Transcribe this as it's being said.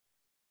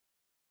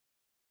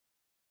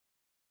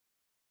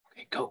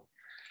Go.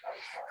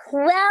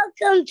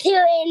 Welcome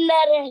to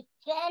another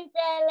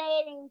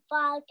scintillating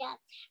podcast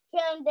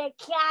from the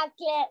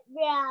Chocolate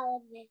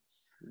Reality.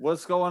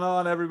 What's going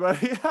on,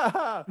 everybody?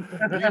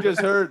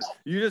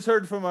 you just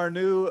heard from our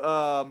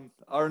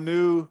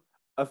new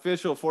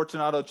official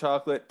Fortunato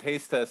chocolate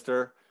taste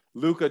tester,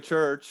 Luca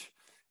Church,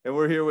 and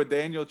we're here with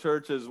Daniel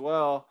Church as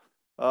well.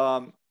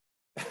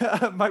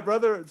 My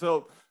brother.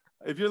 So,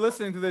 if you're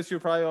listening to this, you're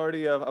probably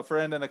already a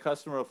friend and a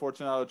customer of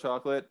Fortunato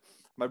chocolate.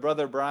 My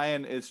brother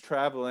Brian is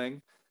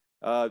traveling,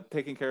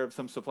 taking care of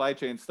some supply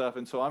chain stuff,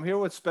 and so I'm here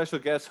with special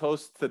guest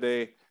hosts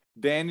today,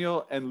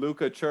 Daniel and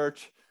Luca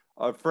Church.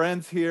 Our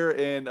friends here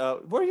in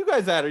where are you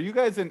guys at? Are you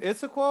guys in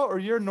Issaquah or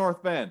you're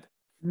North Bend?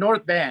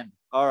 North Bend.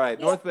 All right,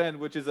 North Bend,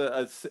 which is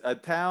a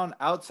town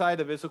outside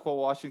of Issaquah,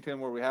 Washington,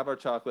 where we have our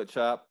chocolate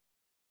shop.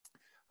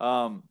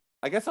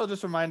 I guess I'll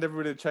just remind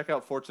everybody to check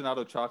out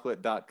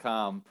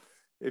FortunatoChocolate.com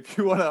if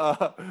you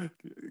want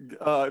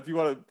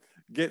to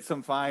get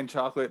some fine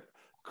chocolate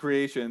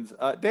creations.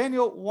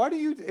 Daniel, why do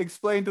you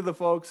explain to the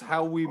folks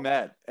how we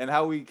met and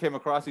how we came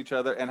across each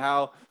other and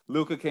how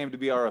Luca came to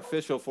be our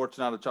official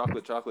Fortunato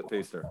chocolate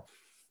taster?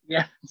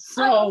 Yeah.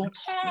 So.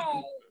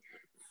 Okay.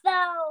 So.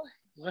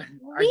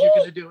 Are you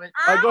going to do it?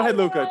 Go ahead,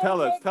 Luca.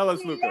 Tell us,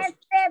 Luca.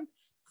 Listen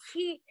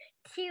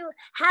to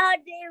how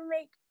they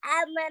make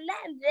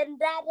M&M's, and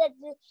that is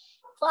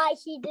why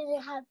he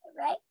didn't have it,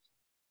 right?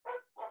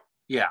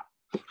 Yeah.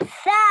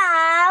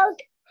 So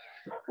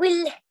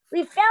we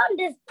found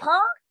this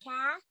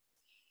podcast,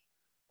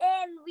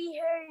 and we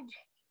heard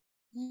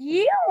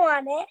you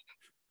on it.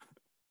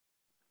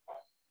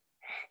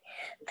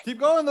 Keep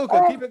going,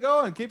 Luca. Keep it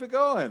going.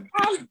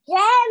 And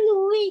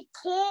then we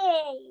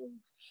came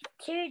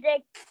to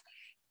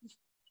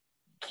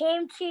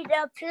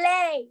the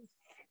place.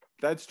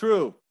 That's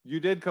true. You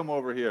did come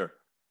over here.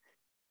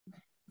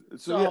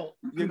 So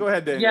yeah, go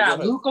ahead, Daniel. Yeah,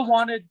 Luca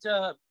wanted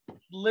to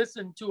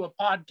listen to a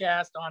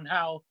podcast on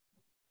how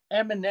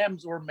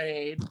M&Ms were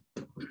made,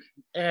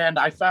 and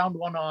I found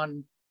one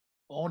on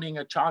owning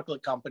a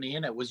chocolate company,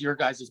 and it was your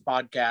guys'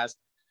 podcast.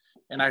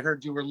 And I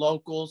heard you were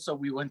local, so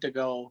we went to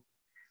go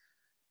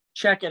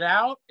check it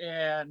out.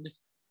 And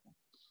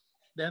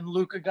then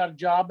Luca got a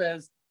job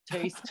as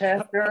taste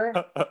tester.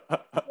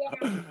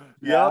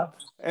 Yep.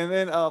 And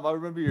then I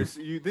remember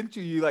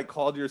you like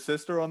called your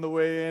sister on the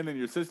way in, and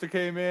your sister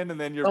came in, and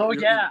then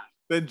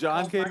then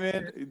John came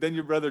in, then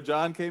your brother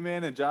John came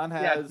in, and John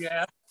has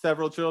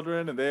several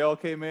children, and they all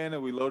came in,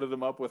 and we loaded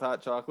them up with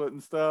hot chocolate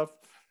and stuff.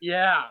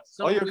 Yeah.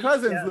 So all your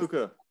cousins,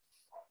 Luca.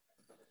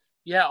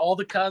 Yeah, all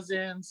the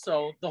cousins.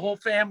 So the whole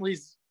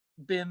family's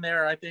been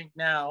there, I think,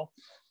 now.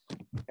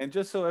 And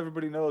just so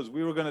everybody knows,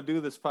 we were going to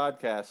do this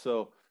podcast.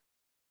 So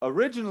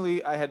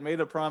originally, I had made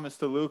a promise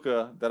to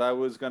Luca that I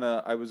was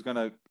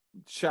gonna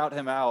shout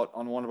him out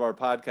on one of our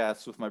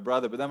podcasts with my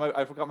brother, but then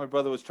I forgot my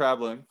brother was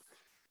traveling,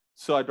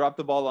 so I dropped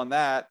the ball on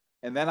that.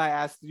 And then I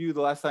asked you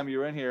the last time you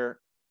were in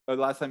here, or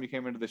the last time you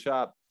came into the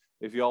shop,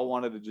 if y'all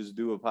wanted to just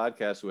do a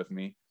podcast with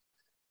me.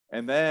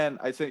 And then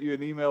I sent you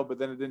an email, but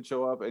then it didn't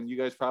show up, and you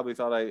guys probably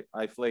thought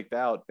I flaked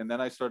out. And then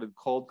I started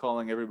cold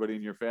calling everybody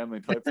in your family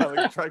until I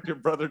finally tracked your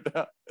brother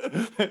down.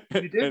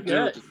 You did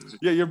good.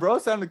 Yeah, your bro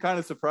sounded kind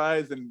of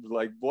surprised and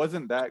like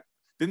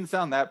didn't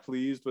sound that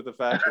pleased with the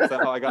fact that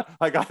somehow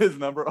I got his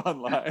number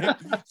online.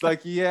 It's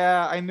like,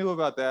 yeah, I knew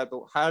about that,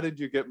 but how did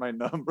you get my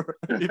number?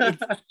 He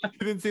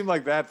didn't seem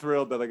like that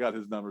thrilled that I got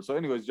his number. So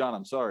anyways, John,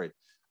 I'm sorry.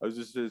 I was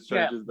just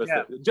trying to do the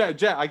best.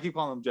 Jeff, I keep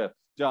calling him Jeff.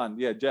 John,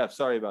 yeah, Jeff,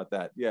 sorry about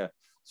that. Yeah.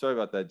 Sorry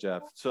about that,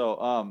 Jeff.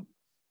 So,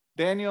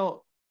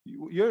 Daniel,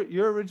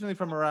 you're originally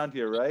from around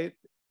here, right?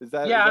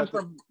 I'm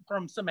from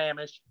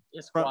Sammamish.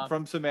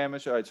 From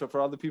Sammamish. All right. So for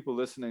all the people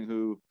listening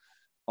who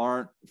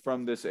aren't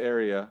from this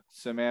area,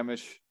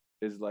 Sammamish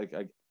is like,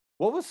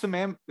 what was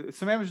Sammamish?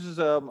 Sammamish is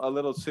a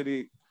little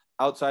city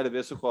outside of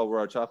Issaquah where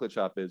our chocolate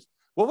shop is.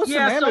 What was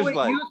Sammamish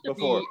like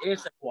before?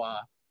 Issaquah.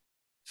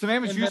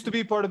 Sammamish used to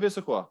be part of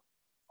Issaquah.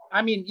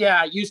 I mean,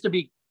 yeah, it used to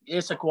be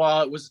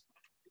Issaquah. It was,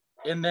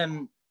 and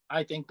then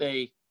I think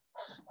they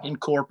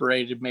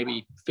incorporated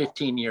maybe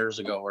 15 years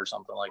ago or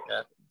something like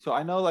that. So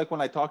I know, like,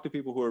 when I talk to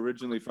people who are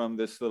originally from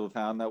this little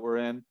town that we're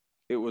in,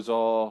 it was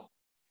all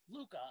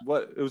Luca.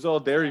 It was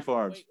all dairy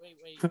farms.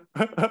 Wait.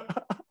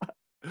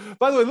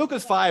 By the way,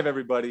 Luca's 5,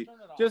 everybody.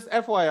 Just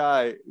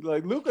FYI,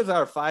 like, Luca's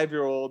our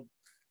 5-year-old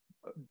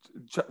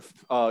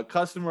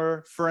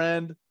customer,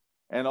 friend,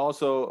 and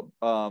also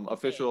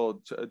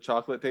official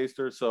chocolate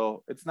taster.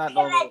 So it's not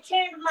normal. I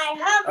turned my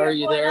hoverboard. Are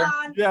you there?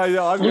 On.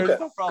 Yeah, I'm here.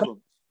 No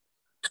problem.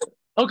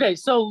 Okay,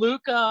 so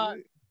Luca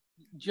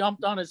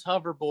jumped on his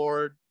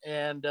hoverboard,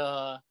 and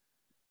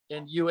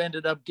you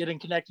ended up getting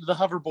connected to the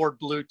hoverboard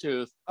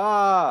Bluetooth.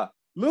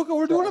 Luca,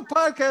 we're doing a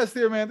podcast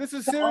here, man. This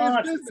is serious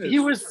business. He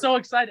was so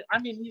excited. I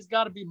mean, he's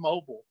got to be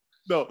mobile.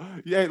 No,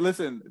 yeah.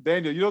 Listen,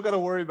 Daniel, you don't got to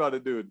worry about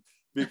it, dude,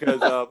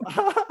 because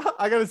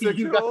I got a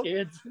 6-year-old.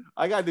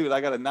 I got a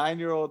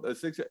 9-year-old, a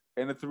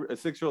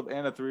 6-year-old,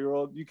 and a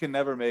 3-year-old. You can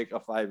never make a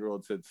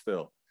 5-year-old sit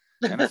still,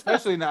 and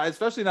especially not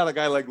a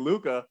guy like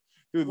Luca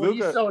Dude, Well,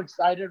 Luca, he's so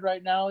excited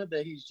right now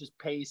that he's just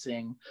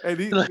pacing. and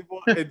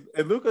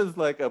and Luca's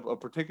like a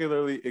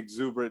particularly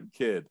exuberant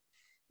kid.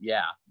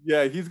 Yeah.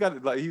 Yeah, he's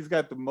got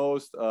the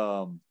most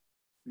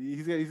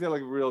he's got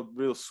like a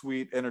real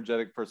sweet,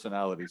 energetic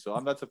personality. So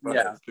I'm not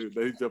surprised too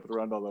that he's jumping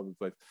around all over the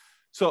place.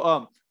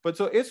 So but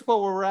so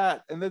Issaquah where we're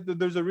at, and then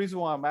there's a reason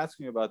why I'm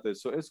asking you about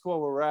this. So Issaquah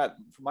where we're at,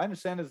 from my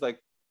understanding, is like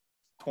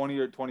 20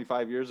 or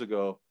 25 years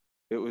ago,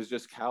 it was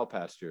just cow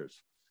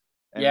pastures.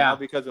 And now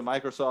because of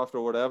Microsoft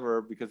or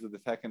whatever, because of the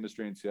tech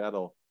industry in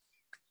Seattle,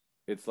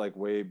 it's like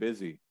way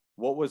busy.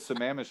 What was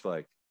Sammamish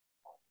like?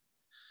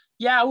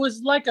 Yeah, it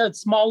was like a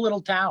small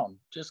little town.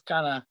 Just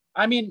kind of,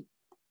 I mean,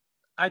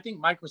 I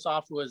think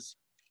Microsoft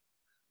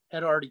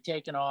had already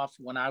taken off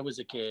when I was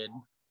a kid.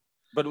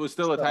 But it was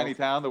still a tiny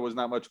town. There was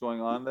not much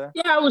going on there.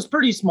 Yeah, it was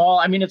pretty small.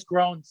 I mean, it's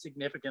grown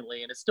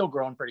significantly and it's still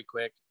growing pretty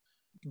quick.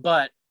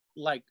 But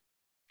like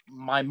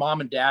my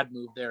mom and dad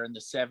moved there in the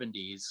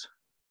 70s.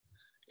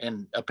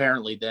 And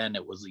apparently then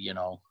it was,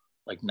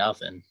 like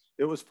nothing.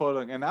 It was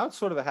floating. And now it's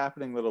sort of a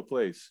happening little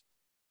place.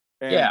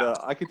 And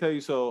I can tell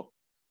you, so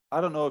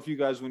I don't know if you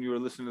guys, when you were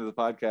listening to the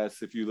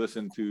podcast, if you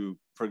listened to,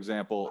 for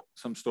example,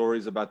 some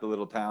stories about the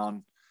little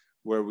town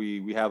where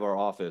we have our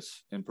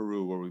office in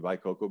Peru where we buy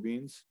cocoa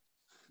beans.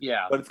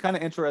 Yeah. But it's kind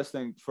of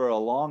interesting. For a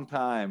long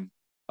time,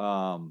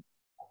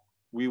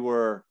 we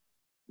were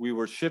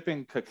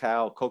shipping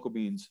cocoa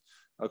beans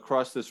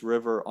across this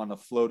river on a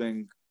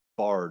floating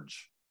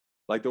barge.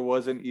 Like there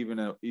wasn't even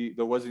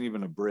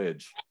a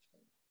bridge.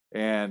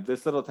 And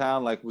this little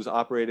town like was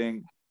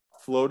operating,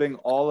 floating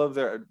all of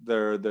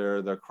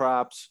their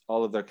crops,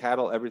 all of their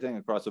cattle, everything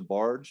across a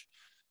barge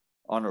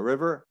on a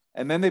river.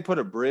 And then they put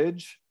a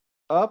bridge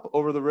up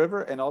over the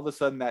river, and all of a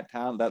sudden that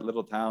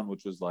little town,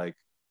 which was like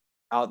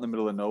out in the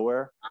middle of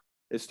nowhere,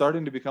 is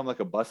starting to become like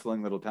a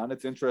bustling little town.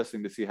 It's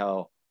interesting to see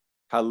how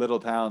little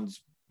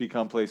towns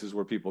become places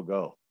where people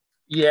go.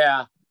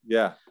 Yeah.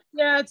 Yeah.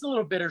 Yeah, it's a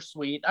little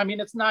bittersweet. I mean,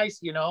 it's nice,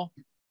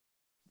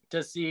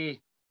 to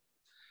see.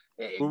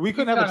 Well, we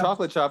couldn't have a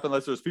chocolate shop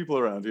unless there's people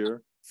around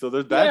here. So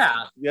there's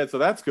that. Yeah, so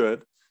that's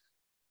good.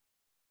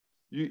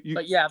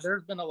 But yeah,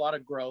 there's been a lot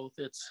of growth.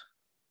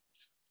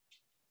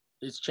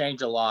 It's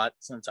changed a lot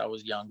since I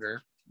was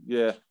younger.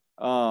 Yeah.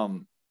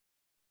 And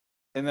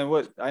then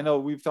what I know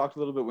we've talked a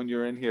little bit when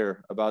you're in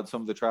here about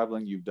some of the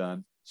traveling you've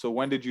done. So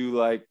when did you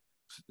like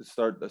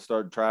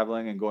start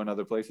traveling and going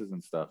other places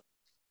and stuff?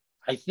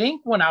 I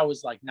think when I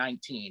was like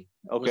 19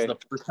 was the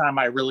first time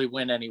I really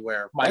went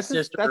anywhere. That's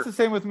the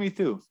same with me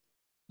too.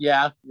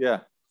 Yeah.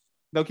 Yeah.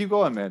 No, keep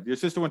going, man. Your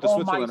sister went to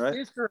Switzerland, right?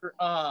 My sister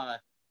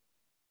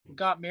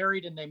got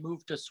married and they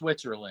moved to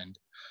Switzerland.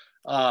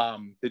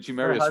 Did she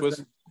marry a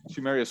Swiss?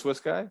 She marry a Swiss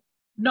guy?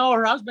 No,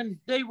 her husband,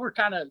 they were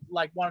kind of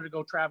like wanted to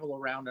go travel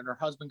around, and her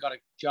husband got a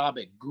job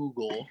at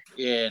Google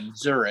in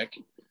Zurich.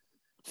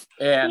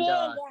 And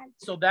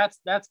so that's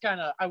kind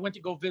of, I went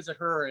to go visit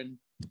her and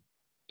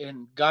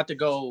got to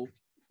go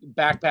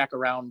backpack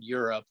around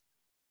Europe.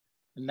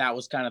 And that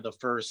was kind of the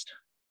first.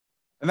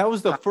 And that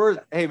was the first,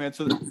 hey man,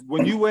 so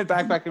when you went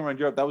backpacking around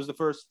Europe, that was the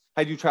first,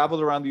 had you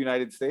traveled around the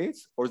United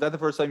States? Or is that the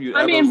first time you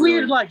we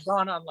had like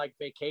gone on like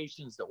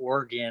vacations to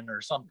Oregon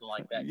or something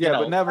like that. Yeah,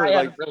 but never I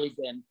hadn't really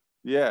been.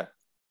 Yeah.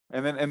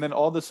 And then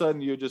all of a sudden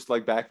you're just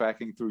like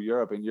backpacking through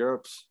Europe, and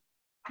Europe's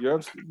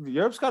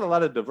got a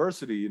lot of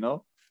diversity,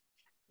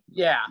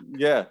 Yeah.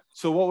 Yeah.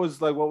 So what was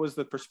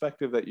the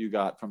perspective that you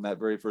got from that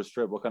very first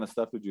trip? What kind of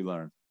stuff did you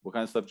learn? What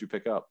kind of stuff did you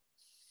pick up?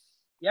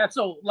 Yeah.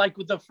 So like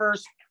with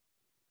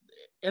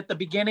at the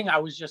beginning, I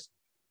was just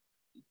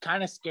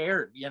kind of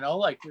scared,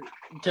 like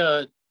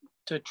to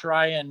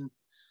try and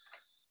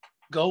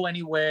go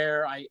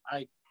anywhere.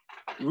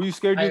 Were you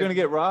scared you were going to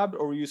get robbed,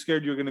 or were you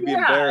scared you were going to be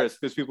embarrassed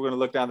because people were going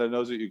to look down their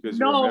nose at you because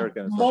you're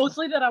American? No,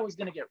 mostly that I was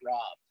going to get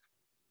robbed.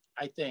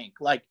 I think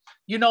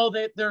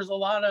that there's a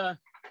lot of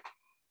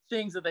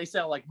things that they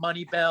sell like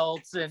money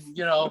belts and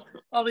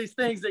all these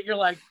things that you're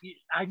like,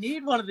 I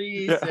need one of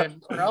these,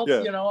 or else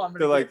I'm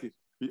gonna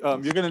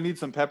you're gonna need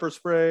some pepper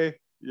spray,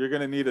 you're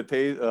gonna need a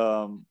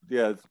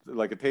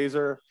like a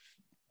taser,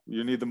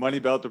 you need the money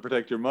belt to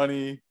protect your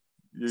money.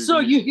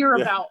 You hear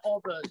about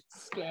all the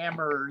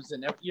scammers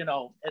and at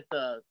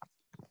the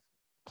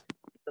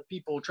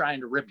people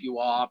trying to rip you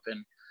off,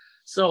 and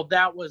so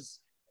that was,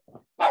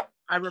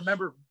 I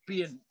remember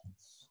being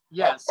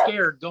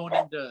scared going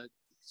into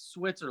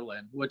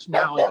Switzerland, which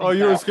now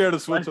you were scared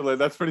of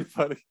Switzerland. That's pretty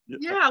funny.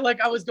 Yeah,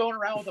 like I was going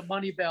around with a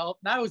money belt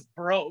and I was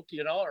broke,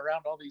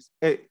 around all these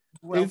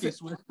wealthy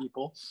Swiss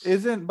people.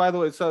 By the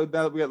way, so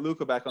now that we got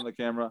Luca back on the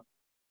camera,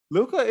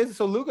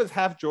 Luca's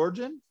half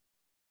Georgian?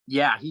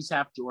 Yeah, he's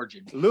half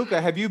Georgian.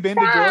 Luca, have you been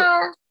to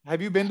Georgia?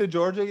 Have you been to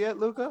Georgia yet,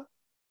 Luca?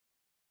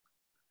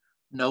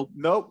 Nope.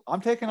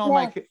 I'm taking all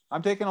my kids.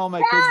 I'm taking all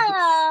my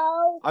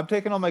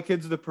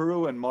kids to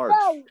Peru in March.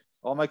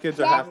 All my kids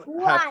are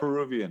half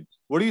Peruvian.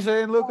 What are you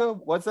saying, Luca?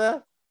 What's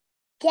that?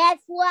 Guess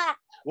what?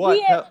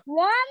 What?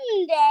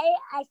 One day,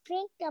 I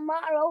think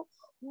tomorrow,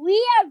 we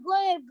are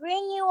going to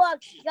bring you a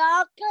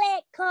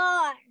chocolate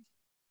car.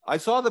 I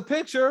saw the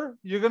picture.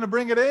 You're going to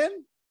bring it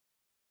in?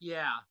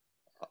 Yeah.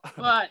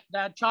 But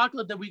that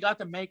chocolate that we got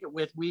to make it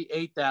with, we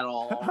ate that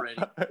all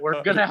already.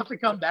 We're gonna have to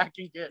come back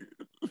and get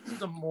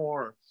some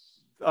more.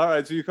 All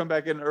right, so you come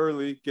back in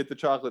early, get the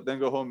chocolate, then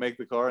go home, make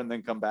the car, and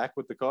then come back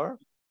with the car.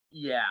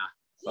 Yeah.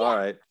 All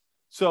right.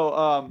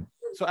 So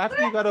so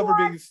after you got over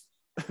being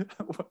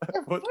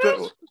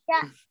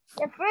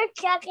The first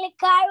chocolate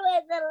car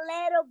was a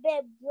little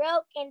bit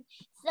broken,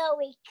 so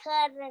we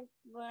couldn't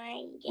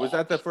bring it. Was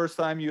that the first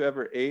time you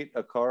ever ate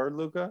a car,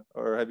 Luca,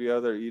 or have you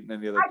ever eaten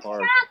any other A car?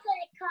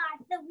 chocolate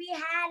car, so we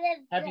had it.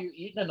 Have you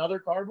eaten another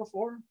car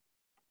before?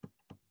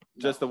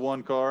 Just the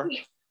one car?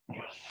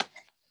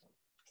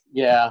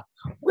 Yeah.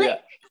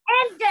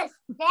 And the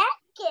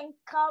second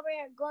car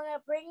we're gonna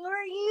bring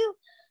you,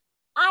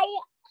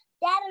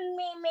 Dad and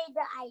me made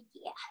the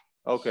idea.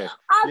 Okay.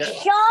 A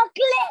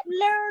chocolate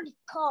nerd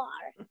car.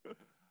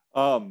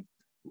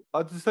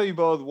 I'll just tell you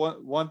both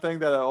one thing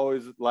that I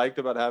always liked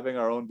about having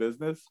our own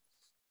business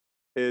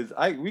is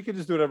we can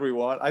just do whatever we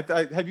want.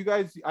 Have you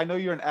guys? I know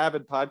you're an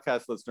avid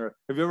podcast listener.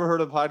 Have you ever heard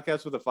of a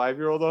podcast with a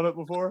 5-year-old on it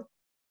before?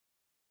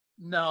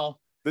 No.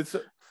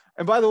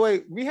 And by the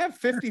way, we have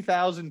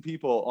 50,000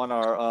 people on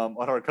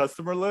our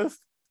customer list.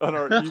 On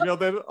our email,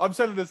 I'm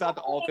sending this out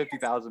to all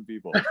 50,000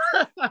 people.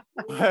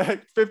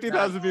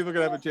 50,000 people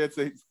can have a chance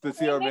to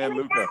see our man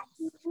Luca.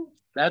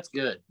 That's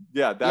good.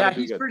 Yeah,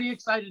 he's good. pretty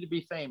excited to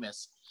be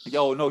famous.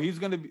 Yo, no, he's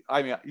gonna be.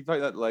 I mean, you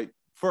probably not, like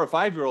for a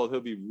 5-year-old,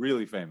 he'll be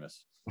really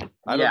famous.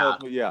 I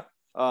don't know. Yeah.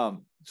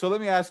 So let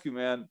me ask you,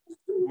 man,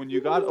 when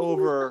you got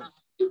over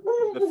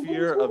the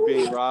fear of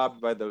being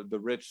robbed by the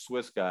rich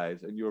Swiss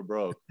guys and you were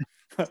broke,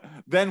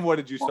 then what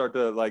did you start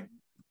to like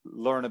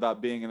learn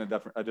about being in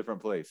a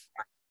different place?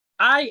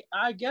 I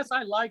guess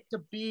I like to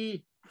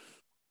be.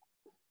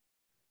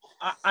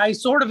 I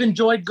sort of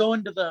enjoyed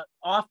going to the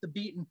off the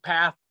beaten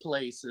path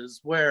places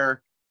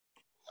where,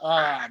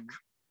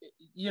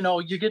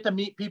 you get to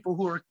meet people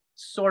who are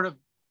sort of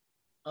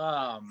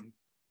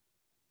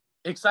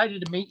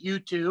excited to meet you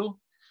too,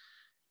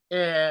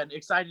 and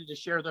excited to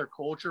share their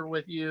culture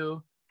with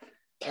you,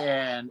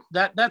 and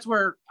that's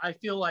where I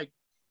feel like,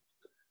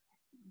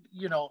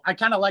 I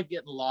kind of like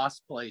getting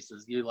lost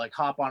places. You like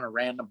hop on a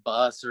random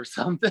bus or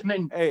something.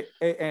 And hey,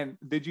 and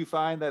did you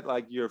find that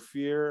like your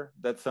fear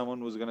that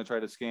someone was going to try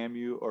to scam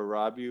you or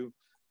rob you,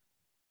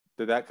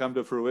 did that come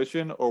to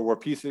fruition, or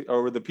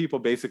were the people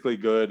basically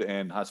good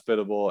and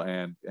hospitable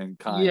and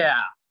kind?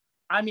 Yeah,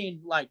 I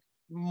mean, like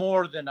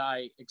more than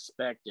I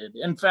expected.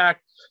 In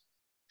fact,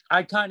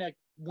 I kind of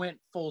went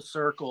full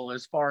circle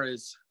as far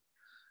as,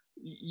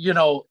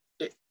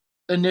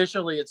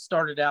 initially it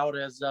started out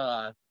as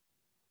a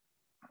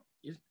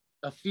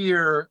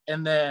fear,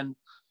 and then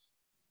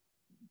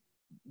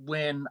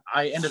when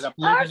I ended up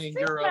living in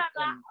Europe,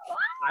 and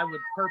I would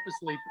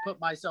purposely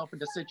put myself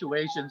into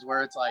situations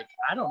where it's like,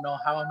 I don't know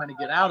how I'm going to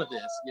get out of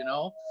this,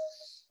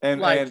 And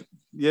like,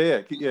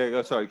 yeah.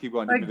 Oh, sorry, keep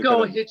going. Like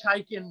go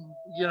hitchhiking,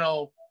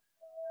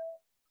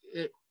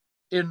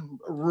 in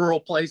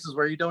rural places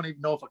where you don't even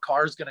know if a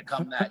car's going to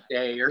come that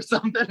day or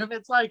something. And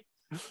it's like,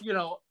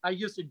 I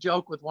used to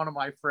joke with one of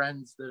my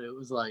friends that it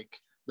was like,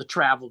 the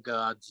travel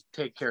gods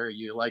take care of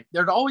you. Like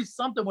there'd always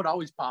something would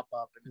always pop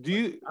up.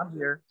 And I'm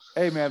here.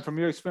 Hey man, from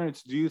your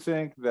experience, do you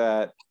think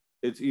that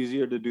it's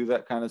easier to do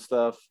that kind of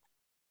stuff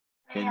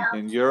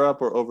in Europe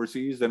or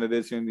overseas than it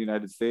is here in the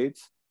United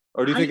States?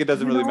 Or do you think it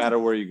doesn't really matter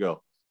where you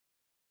go?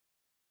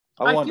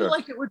 I wonder. Feel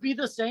like it would be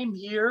the same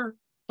here,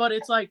 but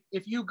it's like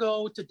if you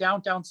go to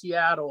downtown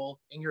Seattle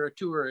and you're a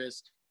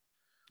tourist,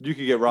 you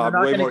could get robbed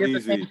way more easy.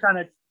 The same kind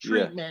of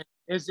treatment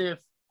as if,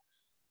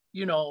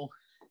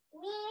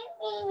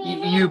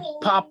 you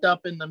popped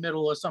up in the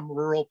middle of some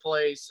rural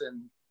place.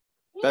 And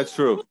that's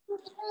true.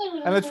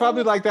 And it's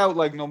probably like that,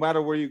 like no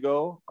matter where you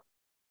go,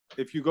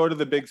 if you go to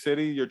the big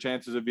city, your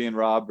chances of being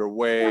robbed are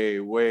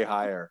way, way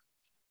higher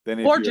than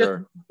if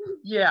you're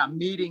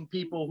meeting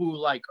people who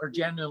like are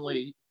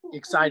genuinely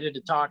excited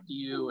to talk to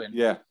you. And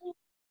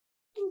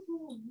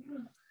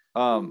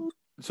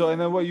so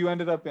and then what you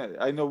ended up in,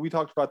 I know we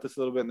talked about this a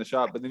little bit in the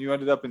shop, but then you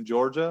ended up in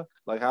Georgia,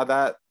 like how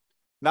that,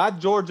 not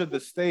Georgia the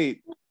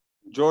state,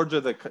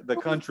 Georgia the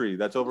country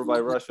that's over by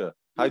Russia.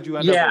 How'd you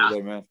end up over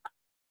there, man?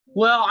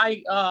 Well,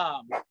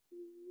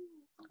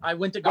 I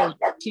went to go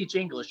teach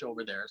English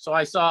over there, so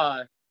I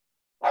saw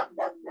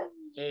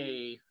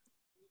a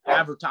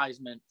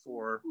advertisement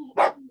for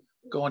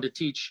going to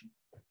teach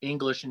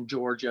English in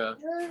Georgia,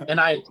 and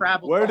I had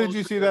traveled. Where did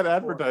you see that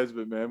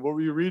advertisement, man? What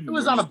were you reading? It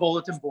was on a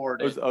bulletin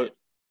board.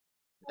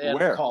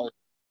 Where? College.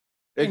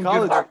 In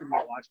college?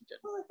 Washington.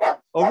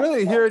 Oh,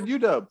 really? Here at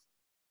UW?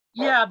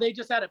 Yeah, they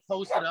just had it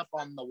posted up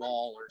on the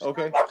wall or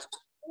something. Okay.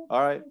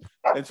 All right.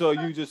 And so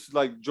you just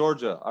like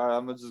Georgia. All right,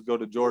 I'm gonna just go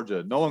to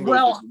Georgia. No one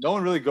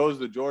really goes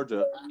to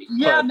Georgia.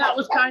 Yeah, and that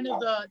was kind of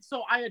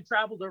so I had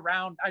traveled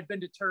around. I'd been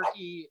to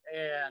Turkey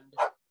and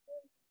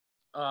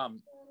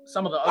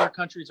some of the other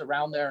countries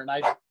around there, and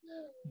I've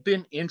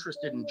been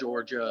interested in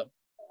Georgia.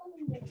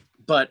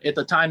 But at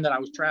the time that I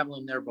was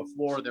traveling there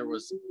before, there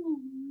was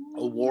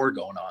a war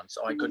going on,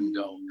 so I couldn't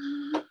go.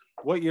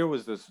 What year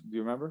was this? Do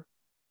you remember?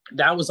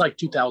 That was like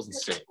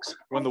 2006.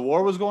 When the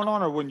war was going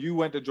on, or when you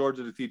went to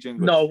Georgia to teach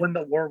English? No, when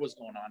the war was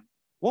going on.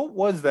 What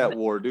was that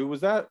war, dude?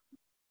 Was that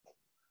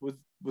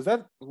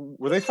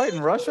were they fighting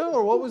Russia,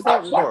 or what was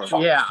that war?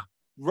 Yeah.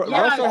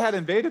 Russia had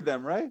invaded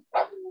them, right?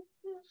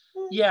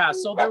 Yeah,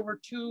 so there were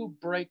two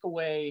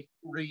breakaway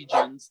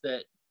regions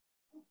that,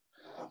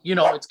 you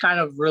know, it's kind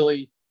of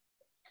really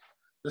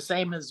the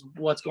same as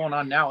what's going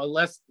on now,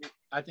 unless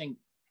I think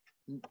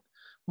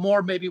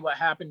more maybe what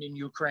happened in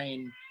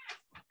Ukraine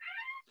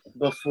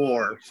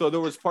before. So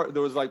there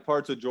was like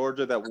parts of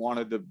Georgia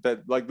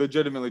that like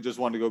legitimately just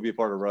wanted to go be a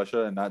part of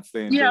Russia and not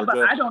stay in Georgia.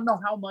 But I don't know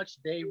how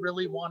much they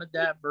really wanted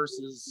that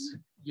versus,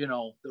 you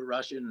know, the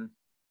Russian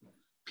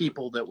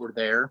people that were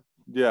there.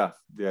 Yeah.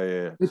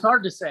 It's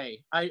hard to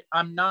say.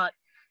 I'm not,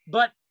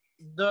 but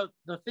the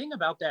thing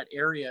about that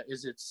area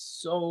is it's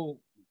so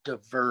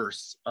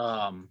diverse.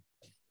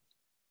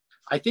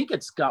 I think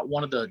it's got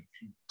one of the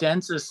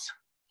densest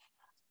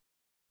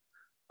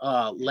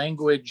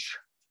language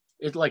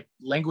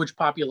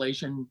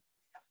population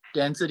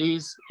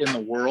densities in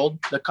the world,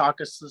 the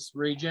Caucasus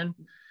region.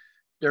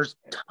 There's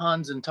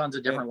tons and tons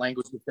of different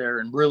languages there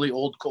and really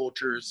old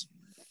cultures.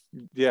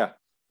 Yeah,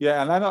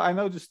 and I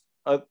know just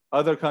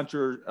other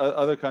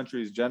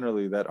countries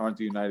generally that aren't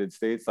the United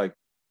States, like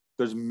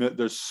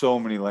there's so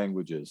many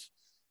languages.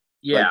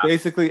 Yeah, like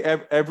basically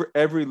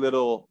every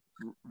little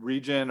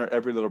region or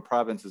every little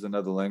province is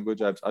another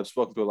language. I've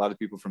spoken to a lot of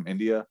people from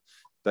India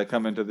that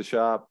come into the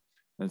shop,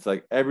 and it's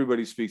like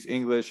everybody speaks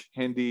English,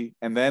 Hindi,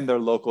 and then their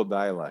local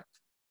dialect.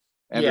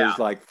 And there's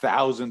like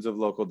thousands of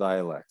local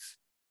dialects.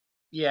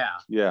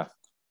 Yeah.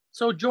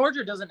 So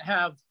Georgia doesn't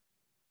have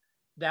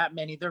that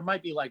many. There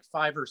might be like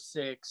 5 or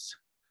 6,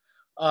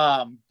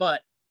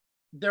 but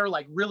they're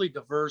like really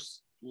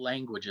diverse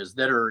languages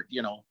that are,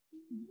 you know,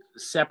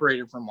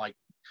 separated from like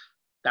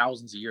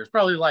thousands of years,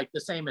 probably like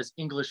the same as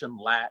English and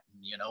Latin,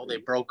 you know, they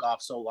broke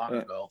off so long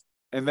ago.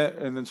 And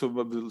then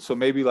so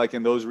maybe like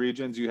in those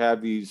regions you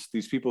have these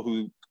people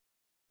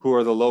who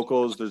are the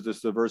locals, there's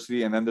this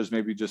diversity, and then there's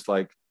maybe just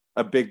like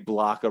a big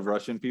block of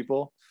Russian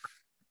people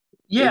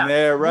in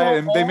there, right? Well,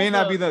 and they may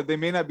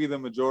not be the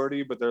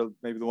majority, but they're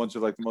maybe the ones who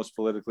are like the most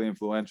politically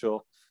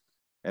influential.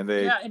 And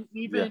and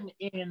even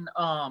in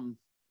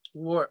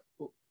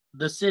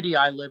the city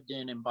I lived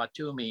in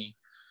Batumi,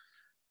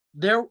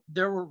 there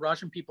were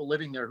Russian people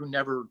living there who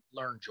never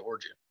learned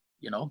Georgian.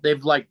 You know,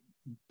 they've like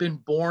been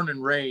born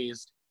and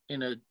raised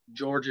in a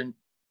Georgian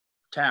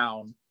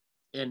town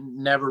and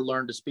never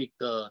learned to speak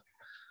the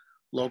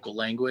local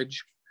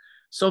language.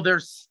 So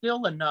there's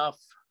still enough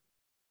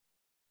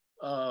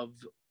of,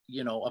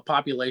 you know, a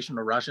population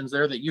of Russians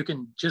there that you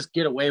can just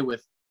get away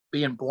with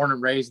being born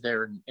and raised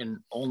there and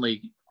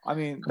only. I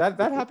mean, that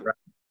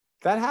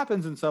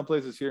happens in some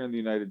places here in the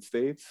United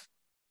States,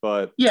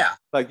 but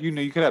like, you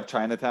know, you could have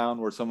Chinatown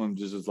where someone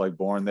just is like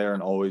born there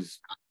and always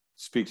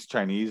speaks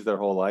Chinese their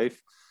whole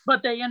life.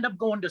 But they end up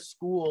going to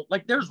school.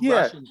 Like there's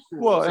Russian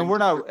schools. Well, and we're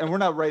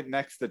not right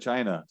next to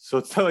China, so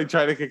it's not like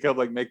China could come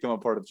like make them a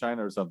part of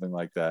China or something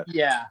like that.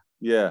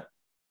 Yeah.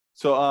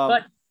 So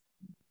but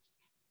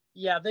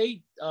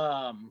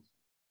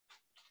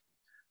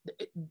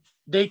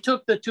they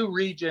took the 2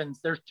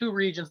 regions. There's 2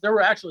 regions. There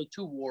were actually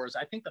 2 wars.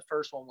 I think the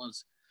first one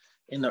was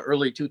in the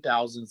early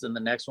 2000s, and the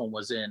next one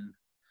was in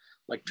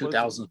like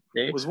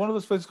 2006. Was one of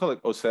those places called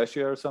like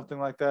Ossetia or something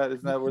like that?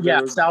 Isn't that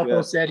where South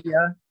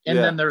Ossetia. And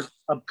then there's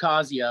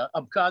Abkhazia.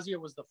 Abkhazia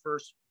was the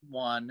first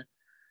one,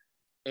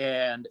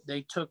 and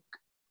they took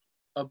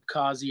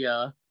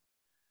Abkhazia.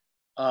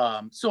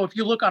 So if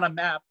you look on a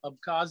map,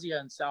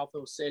 Abkhazia and South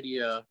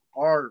Ossetia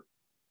are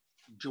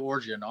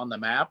Georgian on the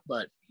map,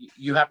 but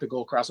you have to go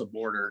across a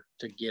border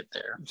to get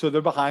there. So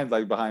they're behind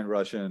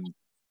Russian,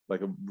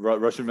 like a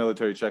Russian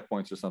military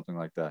checkpoints or something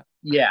like that.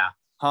 Yeah.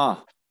 Huh.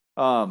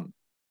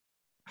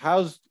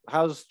 How's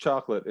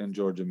chocolate in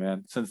Georgia,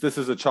 man? Since this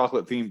is a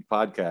chocolate themed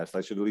podcast,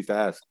 I should at least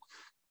ask,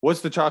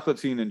 what's the chocolate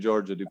scene in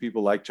Georgia? Do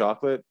people like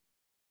chocolate?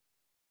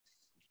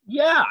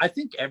 Yeah, I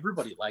think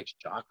everybody likes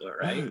chocolate,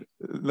 right?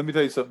 Let me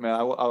tell you something, man.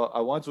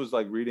 I once was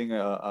like reading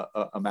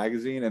a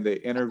magazine, and they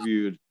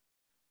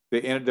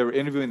were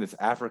interviewing this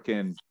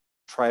African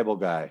tribal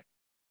guy,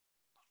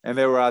 and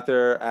they were out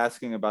there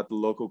asking about the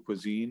local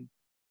cuisine,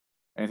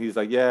 and he's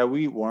like, yeah,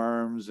 we eat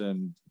worms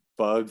and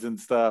bugs and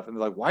stuff. And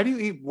they're like, why do you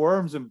eat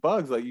worms and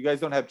bugs? Like, you guys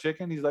don't have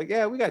chicken? He's like,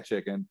 yeah, we got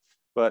chicken,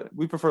 but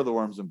we prefer the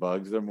worms and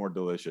bugs. They're more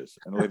delicious.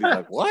 And the lady's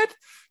like, what?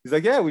 He's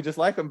like, yeah, we just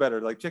like them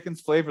better. Like, chicken's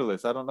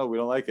flavorless. I don't know, we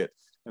don't like it.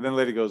 And then the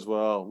lady goes,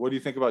 well, what do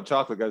you think about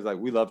chocolate? Guy's like,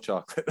 we love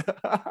chocolate.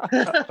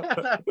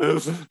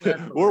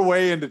 We're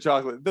way into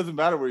chocolate. It doesn't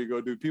matter where you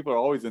go, dude. People are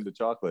always into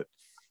chocolate.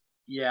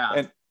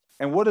 Yeah.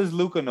 And what does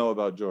Luca know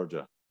about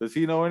Georgia? Does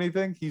he know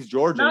anything? He's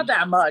Georgian. Not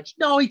that much.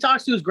 No, he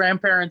talks to his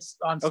grandparents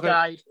on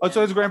Skype. Oh,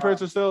 so his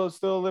grandparents are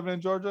still living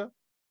in Georgia?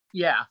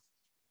 Yeah.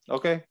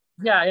 Okay.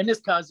 Yeah, and his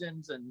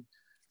cousins and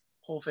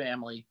whole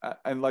family.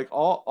 And like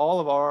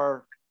all of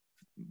our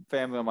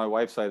family on my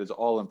wife's side is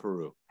all in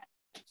Peru.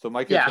 So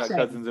my kids got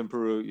cousins in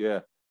Peru.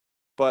 Yeah.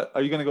 But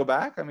are you going to go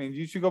back? I mean,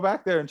 you should go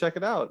back there and check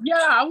it out.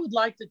 Yeah, I would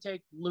like to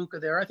take Luca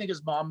there. I think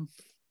his mom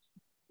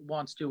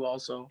wants to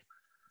also.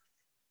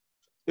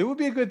 It would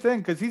be a good thing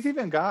because he's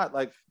even got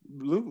like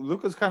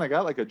Luca's kind of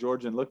got like a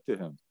Georgian look to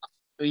him.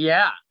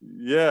 Yeah.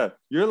 Yeah,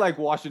 you're like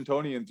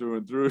Washingtonian through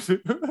and through.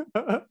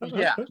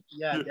 Yeah,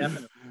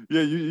 definitely.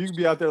 Yeah, you can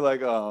be out there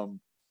like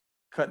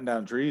cutting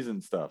down trees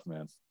and stuff,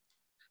 man.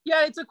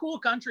 Yeah, it's a cool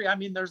country. I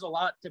mean, there's a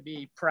lot to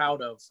be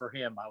proud of for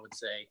him, I would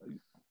say.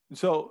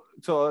 So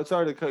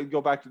sorry to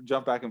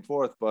jump back and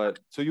forth, but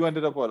so you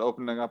ended up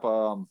opening up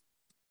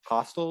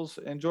hostels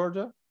in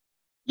Georgia?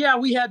 Yeah,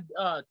 we had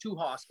 2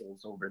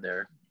 hostels over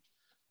there.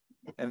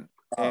 And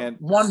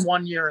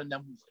one year, and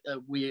then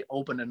we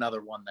opened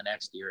another one the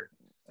next year.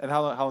 And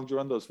how long did you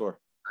run those for?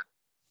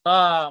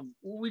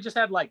 We just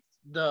had like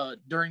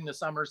during the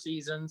summer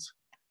seasons.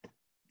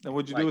 And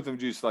what'd you do with them?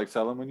 Did you just like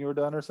sell them when you were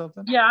done or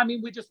something? Yeah, I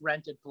mean, we just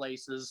rented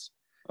places.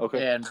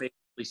 Okay. And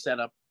basically set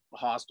up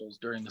hostels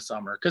during the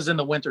summer because in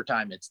the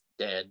wintertime it's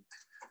dead.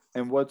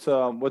 And what's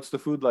the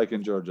food like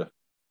in Georgia?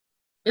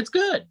 It's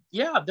good.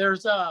 Yeah,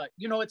 there's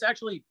it's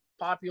actually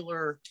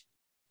popular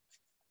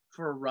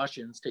for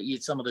Russians to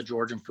eat some of the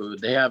Georgian food.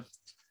 They have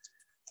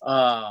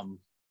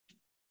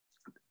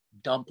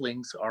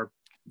dumplings.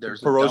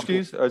 There's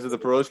pierogies? Or is it the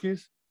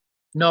pierogies?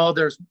 No,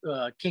 there's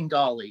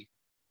kingali.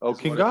 Oh,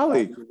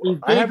 kingali.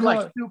 I have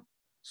like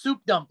soup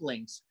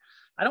dumplings.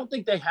 I don't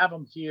think they have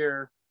them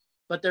here,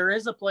 but there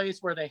is a place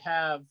where they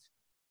have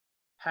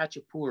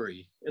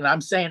hachapuri, and I'm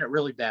saying it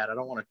really bad. I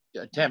don't want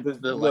to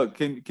attempt to look.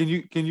 Can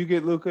you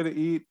get Luca to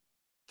eat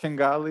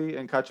kingali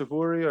and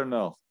khachapuri or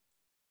no?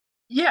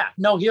 Yeah,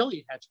 no, he'll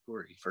eat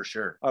hachapuri for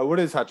sure. What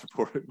is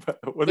hachapuri?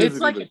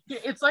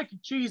 It's like a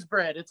cheese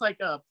bread. It's like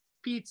a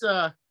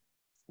pizza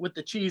with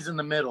the cheese in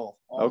the middle.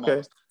 Almost.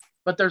 Okay,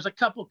 but there's a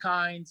couple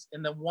kinds,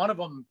 and then one of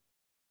them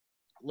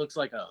looks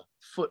like a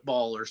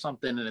football or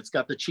something, and it's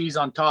got the cheese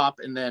on top,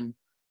 and then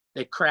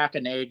they crack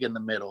an egg in the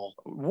middle.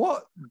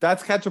 What?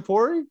 That's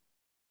khachapuri?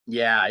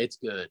 Yeah, it's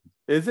good.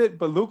 Is it?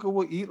 But Luca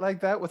will eat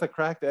like that with a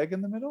cracked egg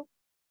in the middle?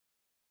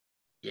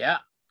 Yeah.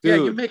 Dude,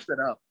 yeah, you mix it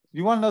up.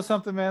 You want to know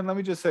something, man? Let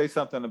me just say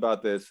something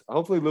about this.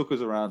 Hopefully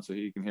Luca's around so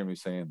he can hear me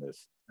saying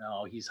this.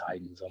 No, he's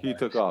hiding somewhere. He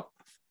took off.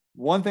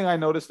 One thing I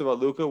noticed about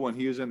Luca when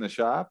he was in the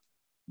shop,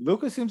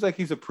 Luca seems like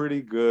he's a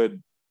pretty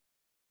good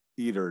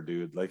eater,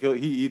 dude. Like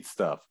he eats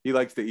stuff. He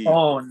likes to eat.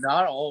 Oh,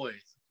 not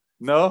always.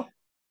 No?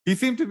 He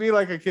seemed to be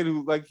like a kid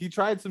who, like, he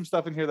tried some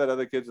stuff in here that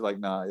other kids are like,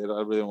 nah, I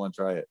really don't want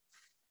to try it.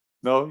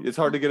 No? It's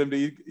hard to get him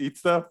to eat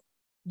stuff?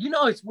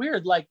 It's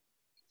weird. Like,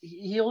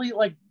 he'll eat,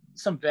 like,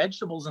 some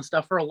vegetables and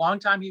stuff. For a long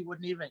time, he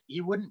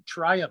wouldn't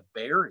try a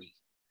berry.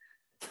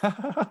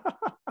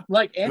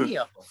 Like, any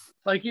of them.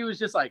 Like, he was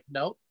just like,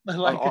 nope.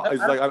 Like, he's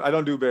like, I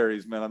don't do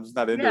berries, man. I'm just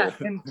not into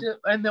it.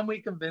 And then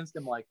we convinced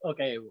him, like,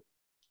 okay,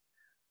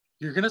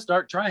 you're going to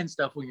start trying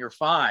stuff when you're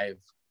 5.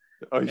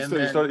 Oh,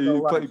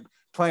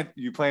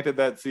 you planted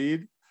that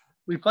seed?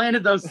 We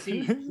planted those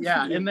seeds,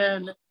 yeah. And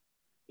then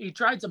he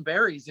tried some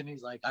berries, and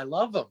he's like, I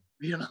love them.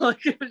 Like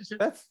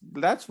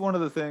that's one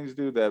of the things,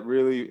 dude, that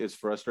really is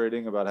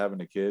frustrating about having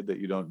a kid that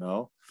you don't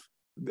know.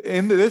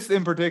 In this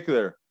in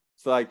particular,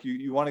 it's like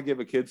you want to give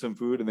a kid some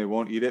food and they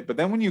won't eat it, but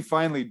then when you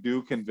finally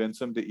do convince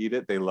them to eat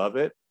it, they love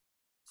it.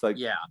 It's like,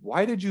 yeah,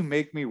 why did you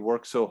make me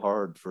work so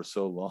hard for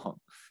so long?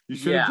 You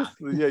should have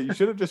you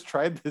should have just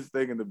tried this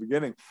thing in the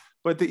beginning.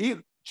 But to eat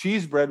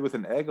cheese bread with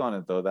an egg on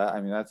it, though, I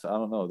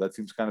don't know. That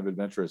seems kind of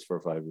adventurous for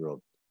a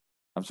 5-year-old.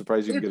 I'm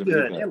surprised you can get him.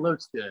 Good. It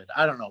looks good.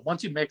 I don't know.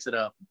 Once you mix it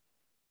up,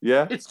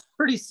 yeah, it's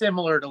pretty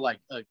similar to like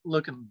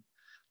looking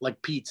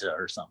like pizza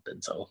or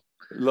something. So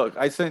look,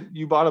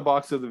 you bought a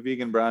box of the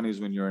vegan brownies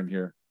when you were in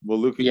here. Will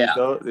Luca eat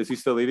those? Is he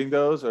still eating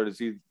those, or did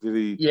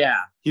he? Yeah.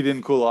 He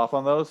didn't cool off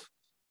on those?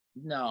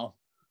 No.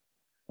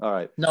 All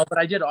right. No, but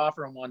I did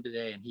offer him one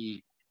today, and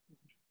he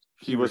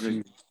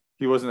wasn't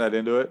that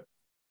into it.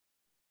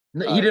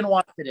 No, he didn't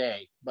want it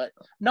today, but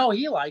no,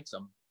 he likes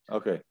them.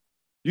 Okay.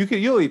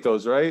 You'll eat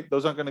those, right?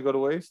 Those aren't going to go to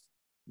waste?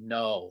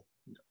 No,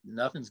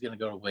 nothing's going to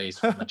go to waste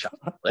from the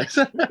chocolate place.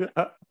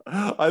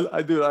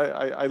 I do.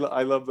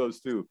 I love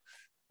those too.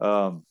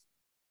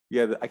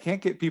 I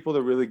can't get people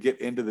to really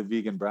get into the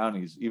vegan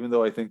brownies, even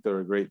though I think they're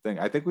a great thing.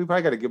 I think we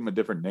probably got to give them a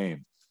different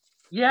name.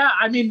 Yeah,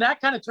 I mean, that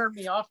kind of turned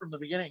me off from the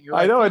beginning.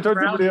 I know, I turned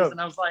somebody off. And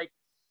I was like,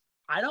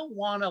 I don't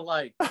want to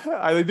like.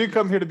 I did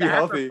come here to be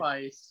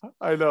sacrifice. Healthy.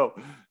 I know.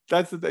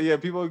 That's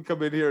people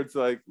come in here. It's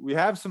like we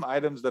have some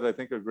items that I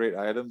think are great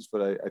items,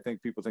 but I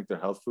think people think they're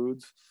health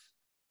foods.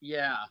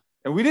 Yeah.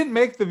 And we didn't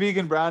make the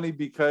vegan brownie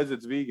because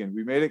it's vegan.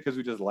 We made it because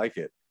we just like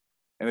it,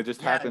 and it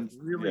just happens.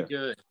 It's really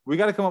good. We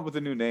got to come up with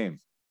a new name.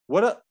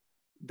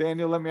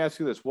 Daniel? Let me ask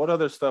you this: what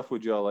other stuff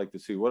would y'all like to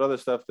see? What other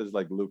stuff does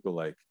like Luca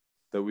like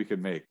that we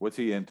could make? What's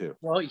he into?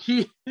 Well,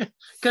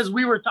 because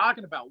we were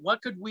talking about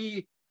what could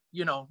we.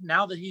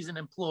 Now that he's an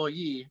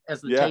employee as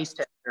the taste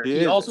tester,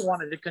 he also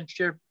wanted to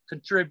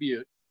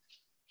contribute.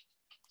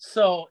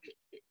 So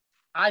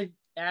I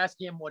asked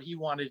him what he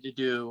wanted to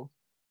do,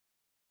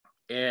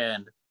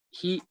 and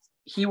he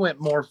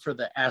went more for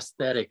the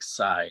aesthetic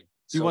side.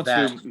 He wants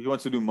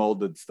to do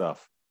molded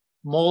stuff.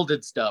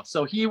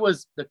 So he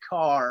was the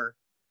car,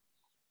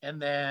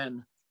 and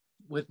then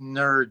with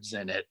nerds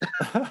in it.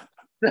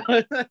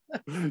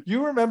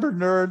 You remember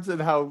Nerds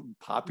and how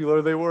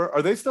popular they were?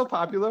 Are they still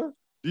popular?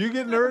 Do you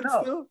get Nerds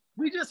No. still?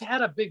 We just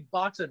had a big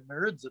box of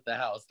Nerds at the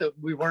house that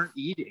we weren't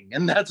eating,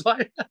 and that's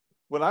why.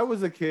 When I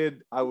was a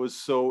kid, I was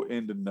so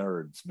into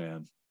Nerds,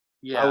 man.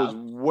 Yeah. I was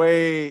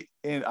way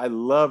in. I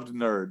loved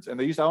Nerds, and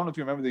they used. I don't know if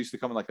you remember. They used to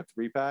come in like a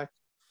 3-pack,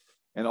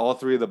 and all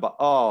three of the.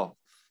 Oh,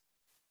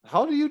 how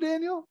old are you,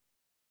 Daniel?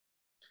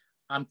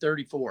 I'm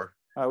 34.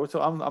 All right,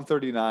 so I'm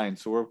 39,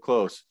 so we're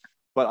close.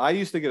 But I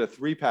used to get a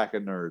 3-pack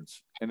of Nerds,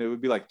 and it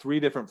would be like 3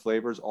 different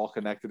flavors all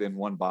connected in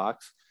one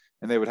box,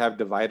 and they would have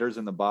dividers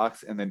in the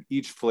box, and then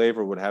each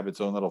flavor would have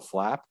its own little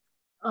flap.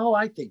 Oh,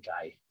 I think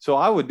I. So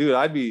I would do it.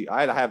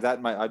 I'd have that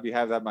in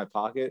my my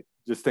pocket,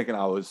 just thinking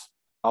I was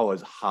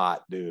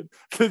hot, dude.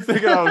 Just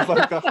thinking I was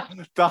like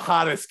the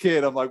hottest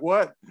kid. I'm like,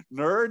 what?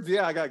 Nerds?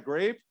 Yeah, I got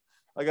grape,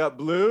 I got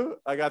blue,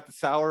 I got the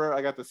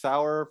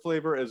sour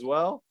flavor as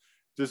well.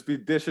 Just be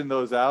dishing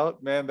those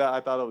out, man. That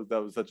I thought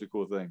that was such a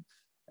cool thing.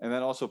 And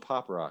then also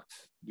Pop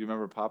Rocks. Do you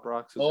remember Pop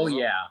Rocks? Oh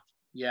well?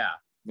 yeah.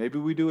 Maybe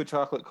we do a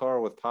chocolate car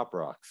with Pop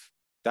Rocks.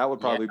 That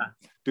would probably,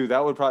 dude.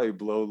 That would probably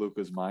blow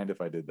Luca's mind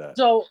if I did that.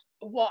 So,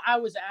 well, I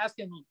was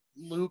asking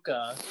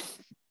Luca,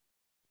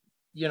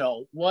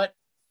 what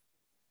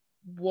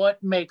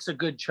makes a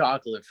good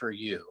chocolate for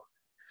you?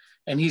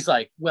 And he's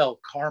like, well,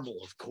 caramel,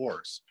 of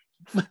course.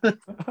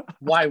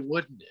 Why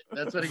wouldn't it?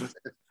 That's what he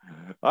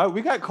said.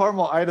 We got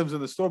caramel items in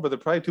the store, but they're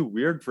probably too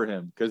weird for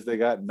him because they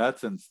got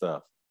nuts and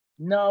stuff.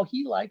 No,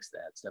 he likes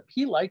that stuff.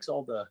 He likes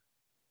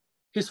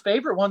his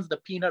favorite one's the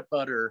peanut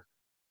butter.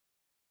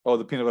 Oh,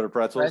 the peanut butter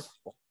pretzels?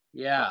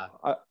 Yeah.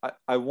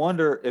 I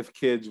wonder if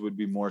kids would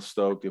be more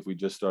stoked if we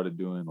just started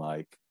doing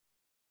like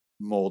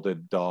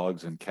molded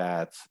dogs and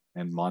cats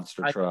and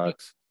monster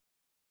trucks.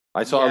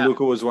 I saw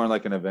Luca was wearing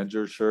like an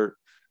Avengers shirt.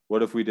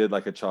 What if we did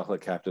like a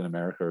chocolate Captain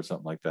America or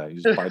something like that?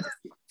 You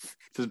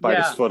just bite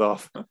his foot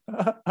off.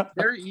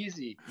 They're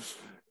easy.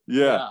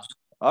 Yeah.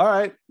 All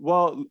right.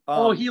 Well.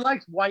 He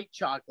likes white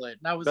chocolate,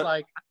 and I was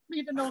like, I don't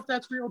even know if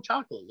that's real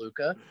chocolate,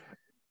 Luca.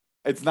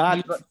 It's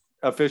not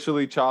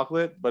officially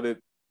chocolate, but it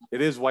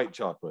is white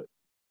chocolate.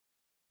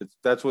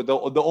 That's what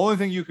the only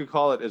thing you could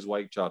call it is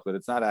white chocolate.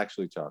 It's not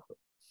actually chocolate.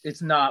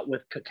 It's not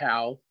with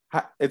cacao.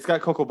 It's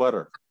got cocoa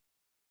butter.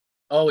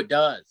 Oh, it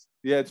does.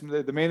 Yeah, it's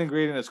the main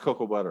ingredient is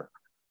cocoa butter.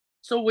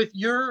 So with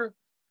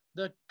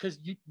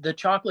the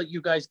chocolate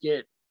you guys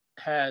get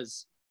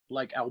has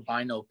like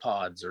albino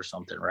pods or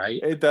something, right?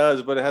 It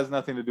does, but it has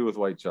nothing to do with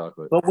white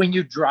chocolate. But when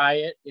you dry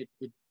it, it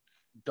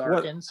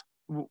darkens.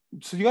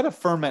 So you got to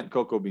ferment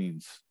cocoa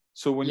beans.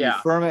 So when you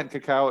ferment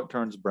cacao, it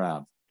turns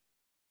brown.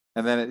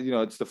 And then,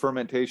 it's the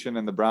fermentation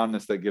and the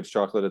brownness that gives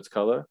chocolate its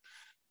color.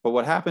 But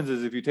what happens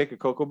is if you take a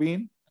cocoa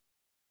bean,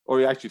 or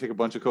you actually take a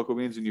bunch of cocoa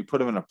beans and you put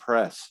them in a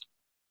press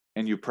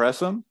and you press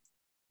them,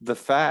 the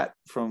fat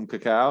from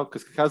cacao,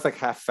 because cacao is like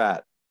half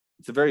fat.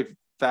 It's a very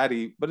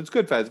fatty, but it's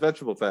good fat. It's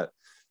vegetable fat.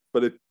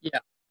 But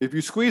if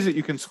you squeeze it,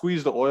 you can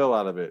squeeze the oil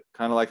out of it,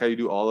 kind of like how you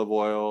do olive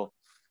oil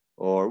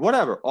or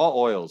whatever, all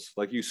oils.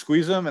 Like you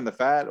squeeze them in the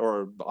fat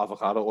or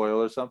avocado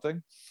oil or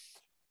something.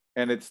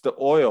 And it's the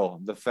oil,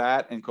 the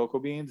fat and cocoa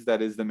beans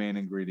that is the main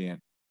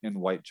ingredient in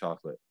white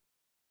chocolate.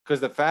 Because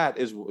the fat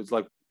is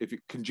like, if you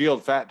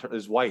congealed fat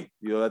is white,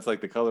 that's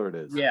like the color it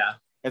is. Yeah.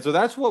 And so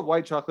that's what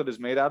white chocolate is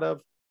made out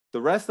of.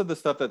 The rest of the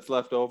stuff that's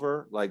left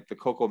over, like the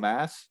cocoa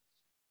mass,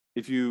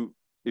 if you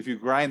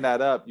grind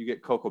that up, you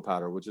get cocoa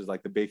powder, which is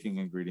like the baking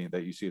ingredient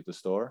that you see at the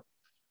store.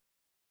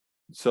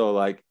 So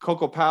like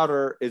cocoa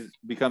powder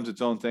becomes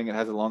its own thing. It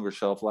has a longer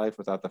shelf life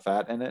without the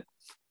fat in it.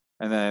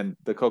 And then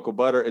the cocoa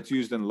butter, it's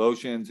used in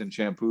lotions and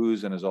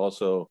shampoos and is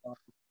also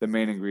the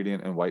main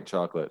ingredient in white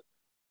chocolate.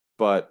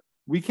 But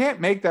we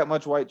can't make that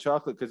much white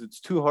chocolate because it's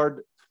too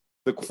hard.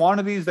 The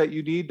quantities that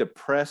you need to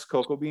press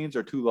cocoa beans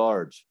are too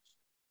large.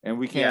 And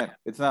we can't,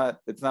 it's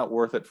not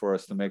worth it for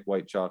us to make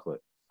white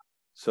chocolate.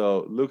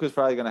 So Luca's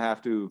probably going to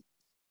have to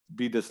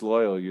be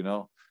disloyal,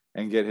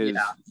 and get his,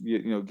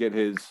 get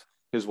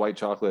his white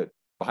chocolate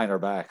behind our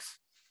backs.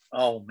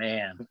 Oh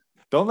man.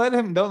 Don't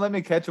let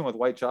me catch him with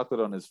white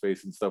chocolate on his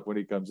face and stuff when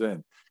he comes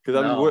in.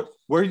 Because I mean,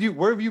 where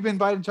have you been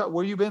buying chocolate?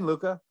 Where you been,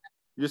 Luca?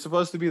 You're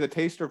supposed to be the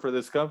taster for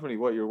this company.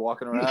 What, you're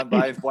walking around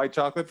buying white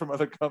chocolate from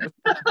other companies?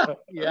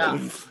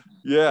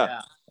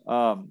 Yeah.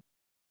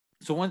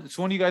 So when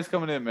are you guys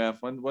coming in, man?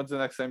 When's the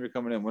next time you're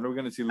coming in? When are we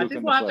going to see Luca? I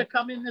think we'll have to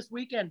come in this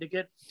weekend to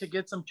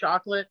get some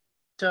chocolate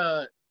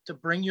to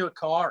bring you a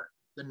car,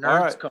 the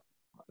Nerds car.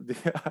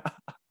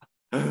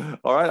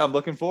 All right, I'm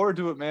looking forward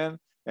to it, man.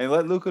 And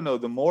let Luca know,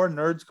 the more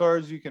Nerds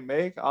cars you can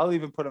make, I'll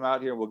even put them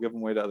out here and we'll give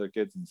them away to other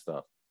kids and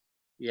stuff.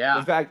 Yeah.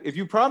 In fact, if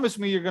you promise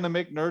me you're going to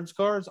make Nerds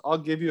cars, I'll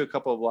give you a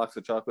couple of blocks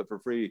of chocolate for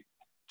free,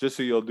 just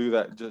so you'll do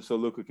that, just so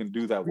Luca can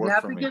do that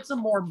work for me. We have to get some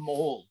more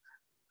mold.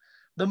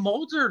 The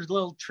molds are a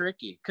little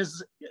tricky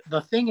because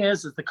the thing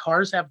is the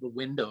cars have the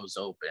windows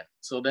open.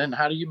 So then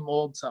how do you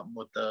mold something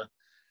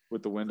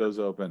with the windows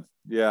open?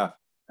 Yeah.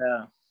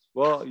 Yeah.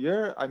 Well,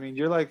 you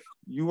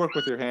work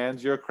with your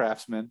hands. You're a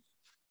craftsman.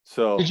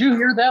 So did you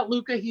hear that,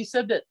 Luca? He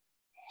said that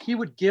he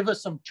would give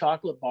us some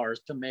chocolate bars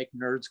to make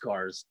Nerds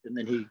cars and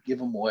then he'd give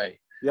them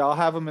away. Yeah, I'll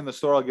have them in the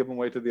store. I'll give them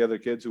away to the other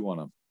kids who want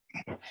them.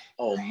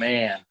 Oh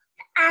man.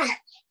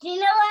 Do you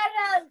know what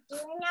I was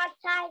doing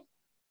outside?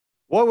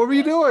 What were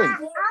you doing? I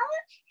was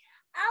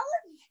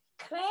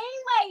playing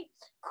my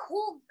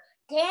cool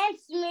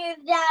dance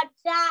moves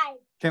outside.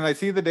 Can I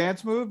see the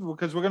dance move?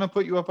 Because we're going to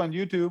put you up on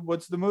YouTube.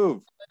 What's the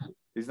move?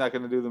 He's not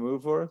going to do the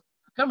move for us?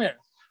 Come here.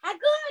 I'm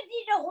gonna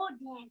do the whole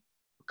dance.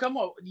 Come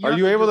on. Are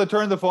you able to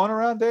turn the phone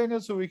around, Daniel,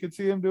 so we can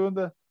see him doing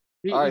the...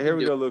 All right, here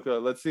we go, Luca.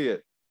 Let's see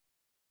it.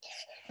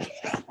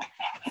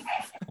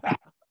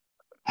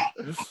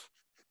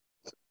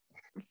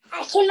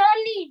 I can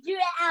only do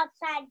it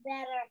outside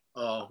better.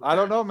 Oh. I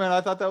don't know, man.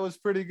 I thought that was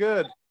pretty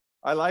good.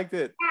 I liked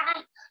it.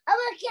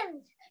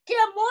 The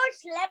more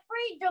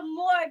slippery, the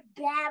more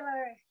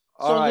better.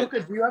 So, right.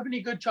 Luca, do you have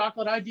any good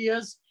chocolate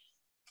ideas?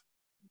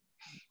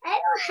 I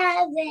don't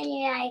have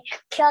any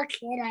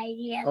chocolate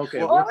ideas.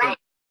 Okay. All the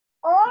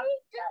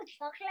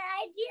chocolate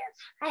ideas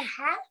I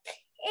have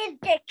is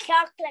the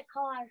chocolate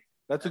car.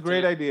 That's a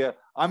great idea.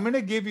 I'm going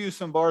to give you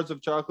some bars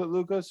of chocolate,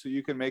 Luca, so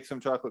you can make some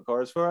chocolate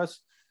cars for us.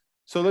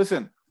 So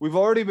listen, we've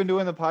already been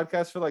doing the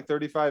podcast for like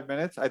 35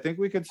 minutes. I think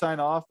we could sign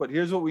off, but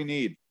here's what we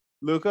need.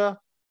 Luca,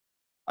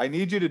 I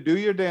need you to do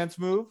your dance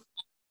move.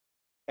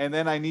 And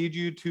then I need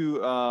you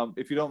to,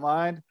 if you don't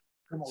mind,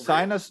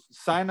 sign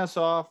us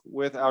off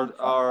with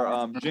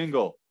our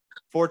jingle,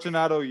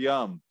 Fortunato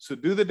Yum. So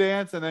do the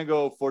dance and then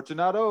go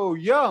Fortunato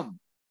Yum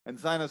and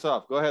sign us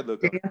off. Go ahead,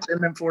 Luca. Dance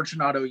and then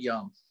Fortunato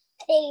Yum.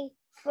 Hey,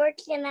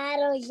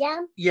 Fortunato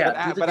Yum.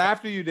 Yeah, but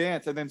after you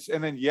dance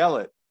and then yell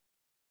it.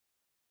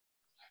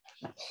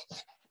 I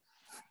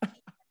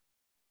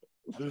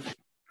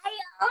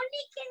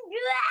only can do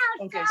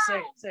it outside. Okay,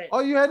 say it.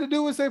 All you had to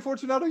do was say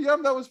Fortunato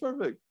Yum. That was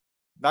perfect.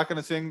 Not going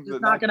to sing.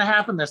 It's not going to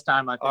happen this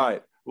time, I think. All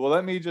right. Well,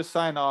 let me just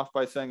sign off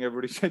by saying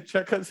everybody should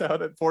check us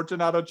out at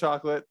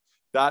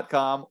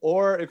fortunatochocolate.com.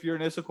 Or if you're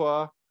in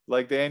Issaquah,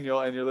 like Daniel,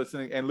 and you're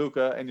listening, and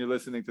Luca, and you're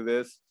listening to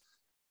this,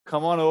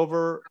 come on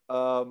over.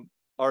 Our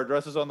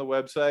address is on the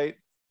website.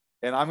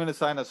 And I'm going to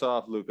sign us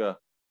off, Luca.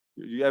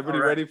 Everybody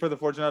ready for the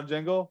Fortunato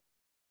jingle?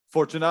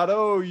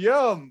 Fortunato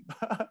Yum.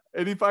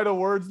 Any final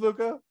words,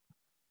 Luca?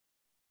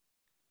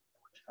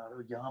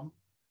 Fortunato Yum.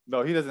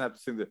 No, he doesn't have to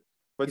sing it.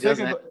 But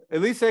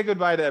at least say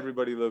goodbye to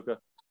everybody, Luca.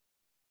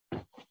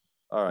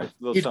 All right,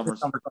 little summer.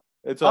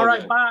 It's all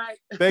right. Bye.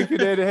 Thank you,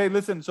 Dada. Hey,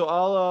 listen. So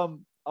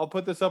I'll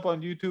put this up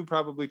on YouTube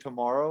probably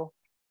tomorrow,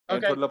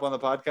 and put it up on the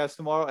podcast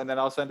tomorrow, and then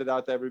I'll send it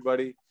out to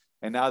everybody.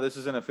 And now this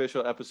is an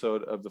official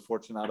episode of the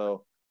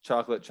Fortunato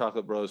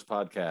Chocolate Bros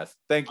podcast.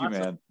 Thank you,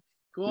 man.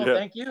 Cool. Yeah.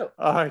 Thank you.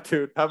 All right,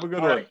 dude. Have a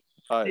good one. Right.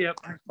 All right. Yep.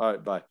 All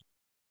right. Bye.